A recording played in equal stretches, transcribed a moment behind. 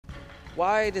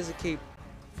Why does it keep...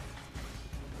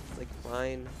 like,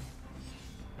 fine.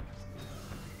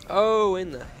 Oh,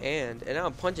 in the hand. And now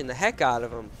I'm punching the heck out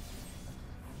of him.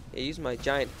 I use my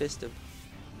giant fist of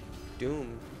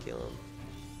doom to kill him.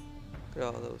 Look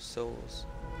at all those souls.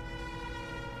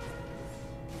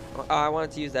 Oh, I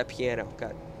wanted to use that piano.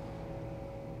 God.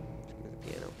 The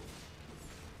piano.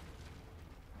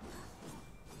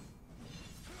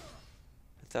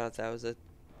 I thought that was a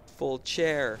full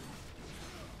chair.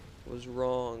 Was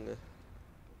wrong.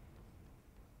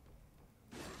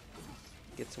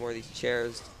 Get some more of these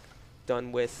chairs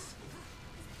done with.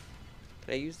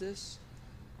 Can I use this?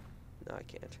 No, I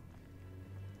can't.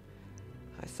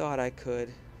 I thought I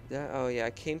could. Oh yeah,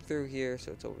 I came through here,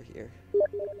 so it's over here.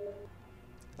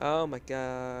 Oh my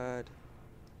god.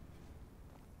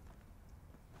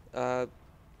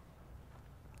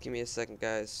 Give me a second,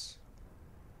 guys.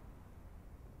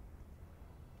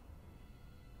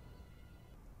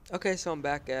 Okay, so I'm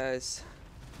back, guys.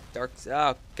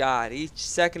 Oh god, each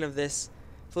second of this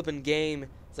flipping game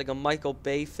is like a Michael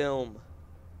Bay film.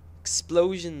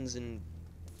 Explosions and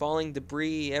falling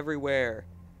debris everywhere.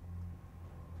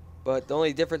 But the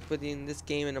only difference between this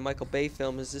game and a Michael Bay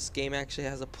film is this game actually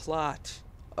has a plot.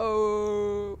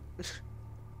 Oh!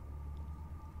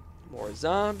 More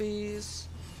zombies.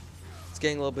 It's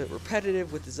getting a little bit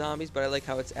repetitive with the zombies, but I like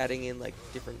how it's adding in like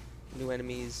different new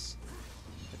enemies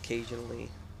occasionally.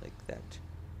 Like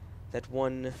that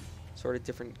one sort of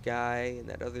different guy and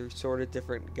that other sort of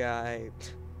different guy.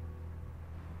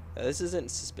 This isn't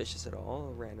suspicious at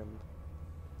all. Random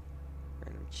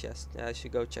chest. Now I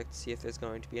should go check to see if there's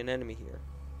going to be an enemy here.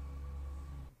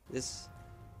 This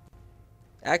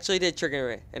actually did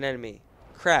trigger an enemy.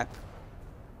 Crap.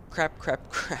 Crap.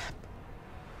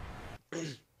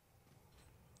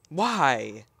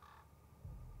 Why?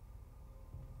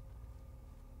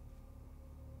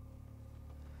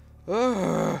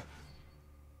 Ugh.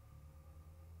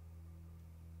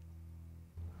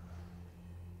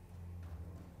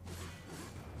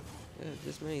 Yeah,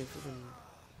 just many freaking.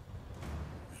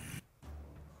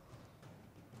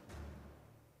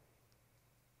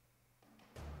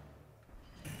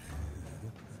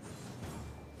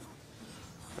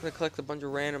 I'm gonna collect a bunch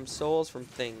of random souls from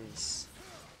things.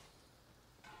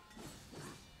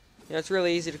 You know, it's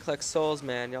really easy to collect souls,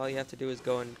 man. All you have to do is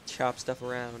go and chop stuff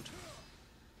around.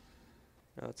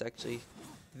 No, it's actually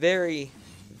very,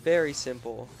 very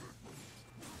simple.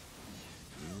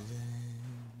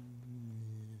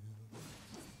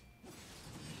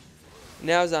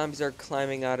 Now zombies are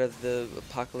climbing out of the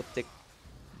apocalyptic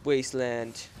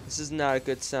wasteland. This is not a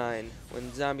good sign.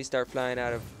 When zombies start flying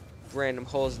out of random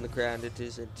holes in the ground, it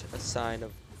isn't a sign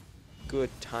of good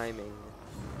timing.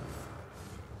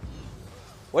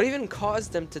 What even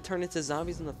caused them to turn into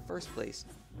zombies in the first place?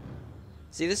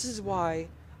 See, this is why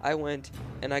I went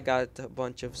and I got a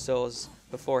bunch of souls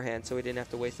beforehand, so we didn't have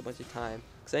to waste a bunch of time.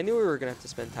 Because I knew we were going to have to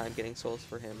spend time getting souls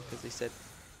for him, because they said,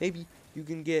 maybe you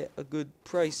can get a good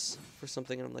price for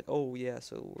something. And I'm like, oh yeah,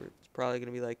 so it's probably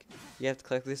going to be like, you have to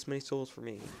collect this many souls for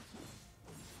me.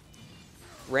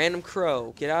 Random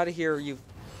crow, get out of here, you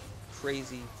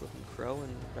crazy flipping crow.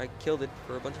 And I killed it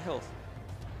for a bunch of health.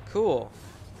 Cool.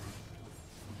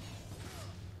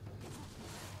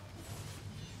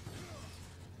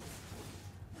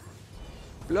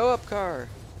 Blow up car,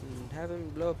 and have him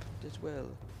blow up as well.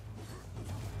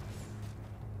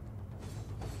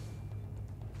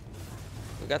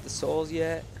 We got the souls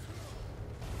yet?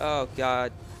 Oh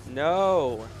god,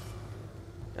 no!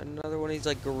 Another one of these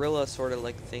like gorilla sort of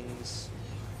like things.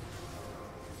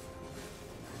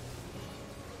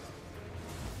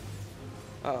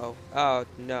 Uh-oh. Oh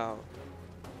no.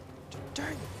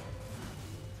 Dang.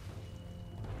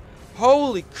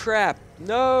 Holy crap,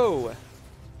 no!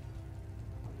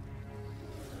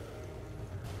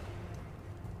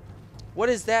 What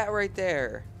is that right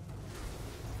there?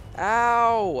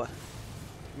 Ow!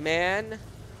 Man.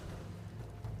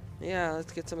 Yeah,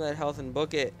 let's get some of that health and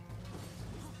book it.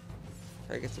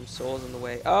 Try to get some souls in the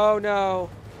way. Oh no!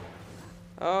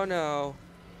 Oh no.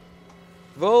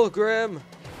 Volgrim!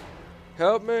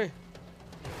 Help me!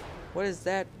 What is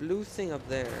that blue thing up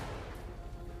there?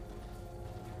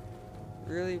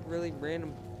 Really, really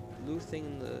random blue thing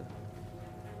in the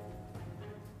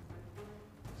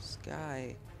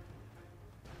sky.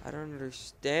 I don't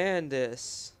understand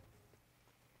this.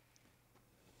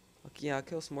 Okay, yeah, I'll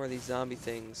kill some more of these zombie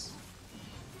things.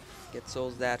 Get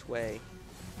souls that way.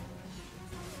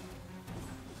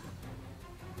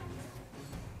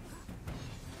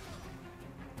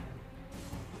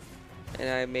 And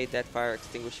I made that fire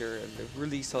extinguisher and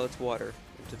release all its water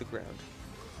into the ground.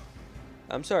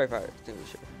 I'm sorry, fire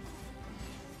extinguisher.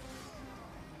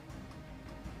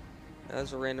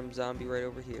 There's a random zombie right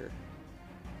over here.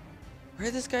 Where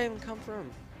did this guy even come from?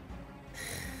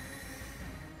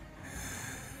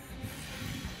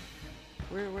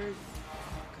 Where? Oh god,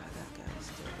 that guy's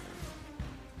still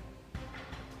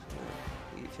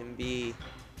there. Leave him be.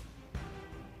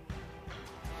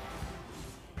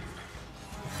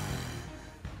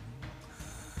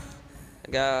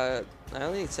 I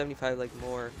only need 75 like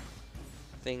more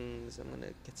things. I'm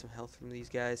gonna get some health from these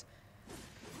guys.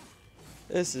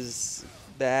 This is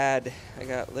bad. I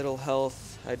got little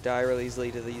health. I die really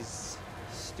easily to these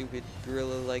stupid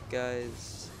gorilla-like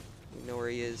guys. You know where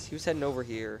he is. He was heading over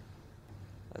here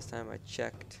last time I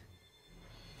checked.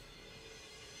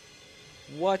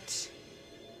 What?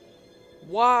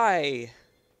 Why?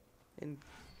 And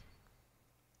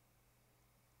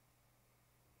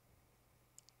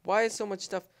why is so much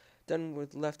stuff done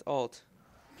with left alt?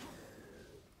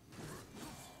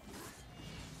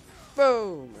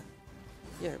 Boom!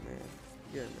 Yeah, man.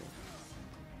 Yeah, man.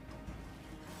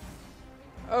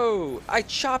 Oh, I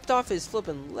chopped off his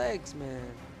flippin' legs,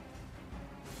 man.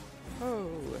 Oh.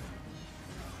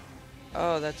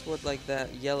 Oh, that's what like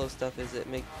that yellow stuff is. It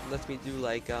lets me do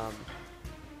like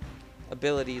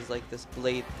abilities like this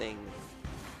blade thing.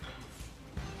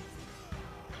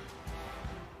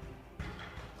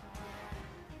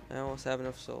 I almost have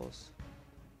enough souls.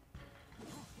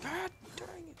 God dang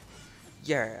it.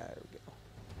 Yeah, there we go.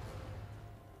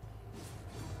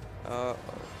 Uh-oh.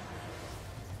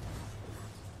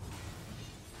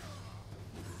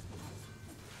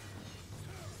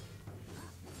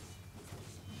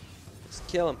 Just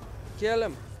kill him. Kill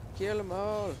him. Kill them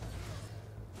all.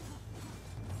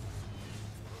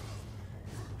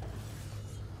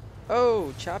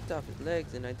 Oh, chopped off his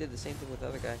legs, and I did the same thing with the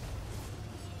other guy.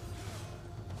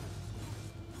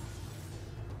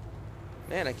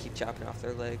 Man, I keep chopping off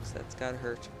their legs. That's gotta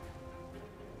hurt.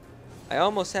 I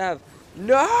almost have.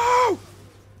 No!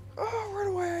 Oh, run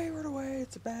away, run away.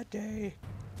 It's a bad day.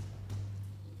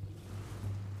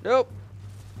 Nope.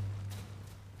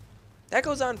 That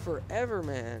goes on forever,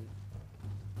 man.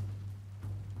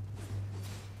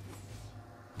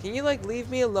 Can you, like, leave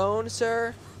me alone,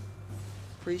 sir?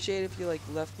 Appreciate if you, like,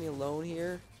 left me alone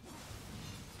here.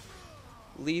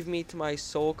 Leave me to my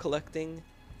soul collecting.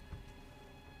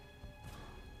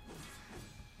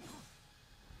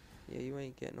 Yeah, you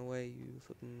ain't getting away, you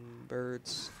flipping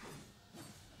birds.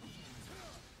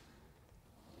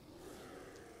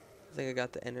 I think I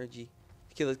got the energy.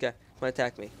 Kill this guy. Come on,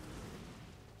 attack me.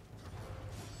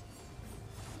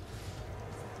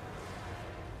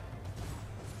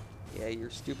 Yeah, you're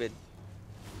stupid.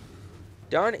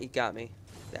 Darn it, he got me.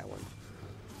 That one.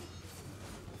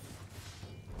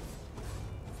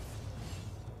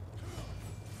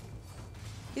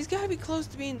 He's gotta be close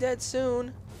to being dead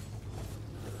soon.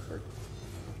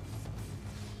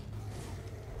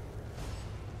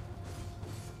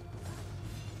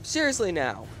 Seriously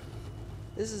now.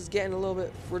 This is getting a little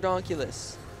bit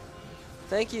redonkulous.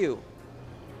 Thank you.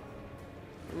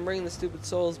 I'm bringing the stupid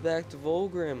souls back to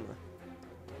Volgrim.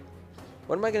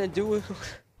 What am I gonna do with...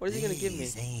 What is he gonna give me?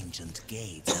 These ancient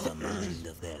gates have a mind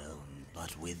of their own,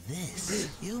 but with this,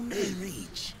 you may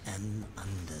reach an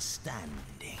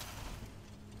understanding.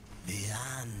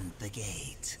 Beyond the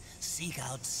gate, seek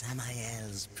out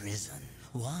Samael's prison.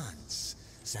 Once,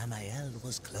 Samael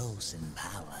was close in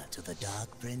power to the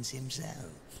Dark Prince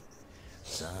himself.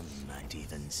 Some might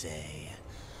even say,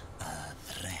 a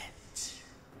threat.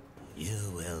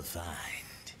 You will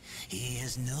find he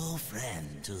is no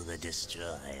friend to the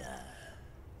Destroyer.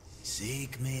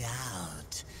 Seek me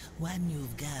out when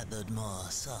you've gathered more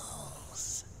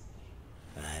souls.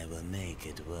 I will make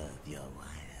it worth your while.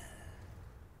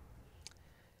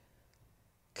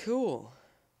 Cool.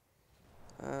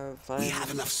 Fine. We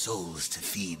have enough souls to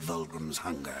feed Volgrim's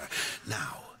hunger.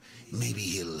 Now, maybe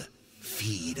he'll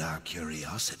feed our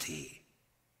curiosity.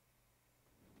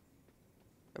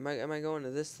 Am I going to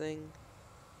this thing?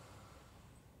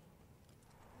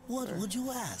 What would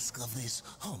you ask of this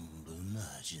humble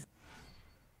merchant?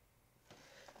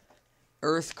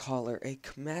 Earthcaller, a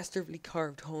masterfully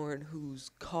carved horn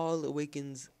whose call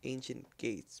awakens ancient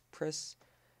gates. Press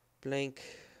blank.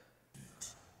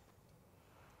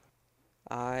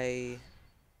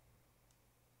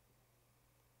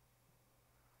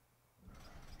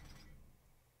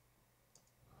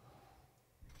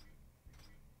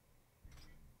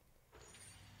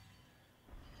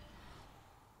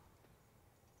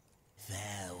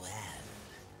 Farewell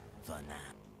for now.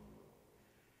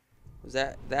 Was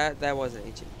that was an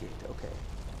ancient gate, okay.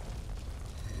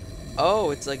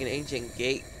 Oh, it's like an ancient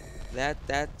gate.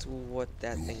 That's what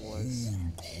that thing was.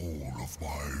 Call of my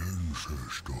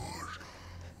ancestors,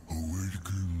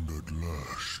 awakened at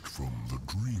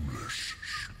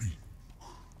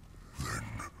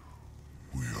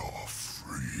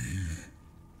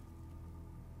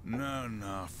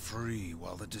free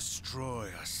while the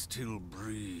destroyer still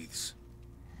breathes.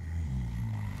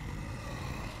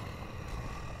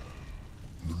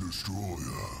 The destroyer,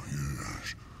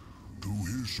 yes. Through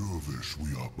his service we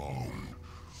are bound,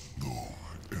 though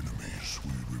enemies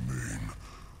we remain.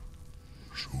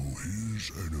 So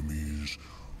his enemies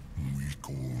we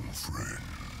call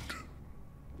friend.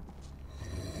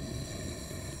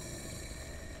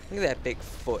 Look at that big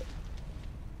foot.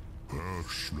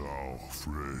 Pass now,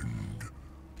 friend.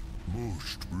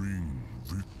 Must bring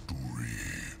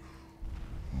victory.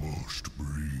 Must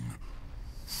bring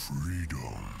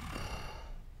freedom.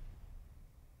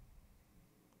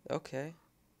 Okay.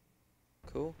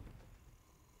 Cool.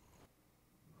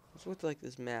 What's with like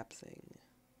this map thing?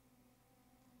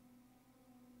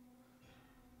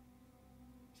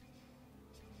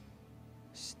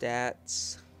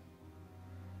 Stats.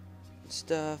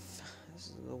 Stuff. This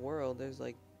is the world. There's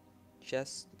like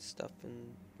chests and stuff in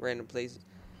random places.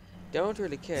 Don't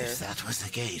really care. If that was the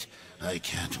gate, I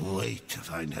can't wait to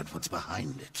find out what's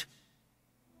behind it.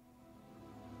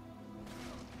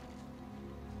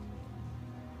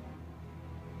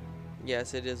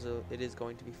 Yes, it is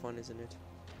going to be fun, isn't it?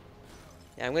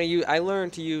 Yeah, I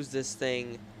learned to use this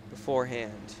thing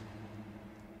beforehand.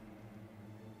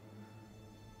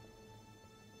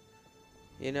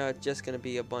 You know, it's just gonna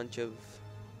be a bunch of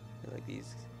like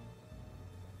these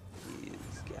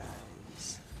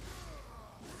guys.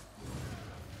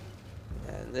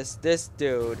 And this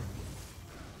dude.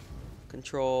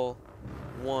 Control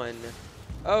 1.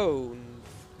 Oh,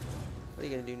 what are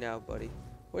you gonna do now, buddy?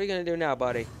 What are you gonna do now,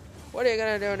 buddy? What are you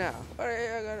gonna do now? What are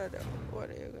you gonna do? What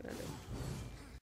are you gonna do?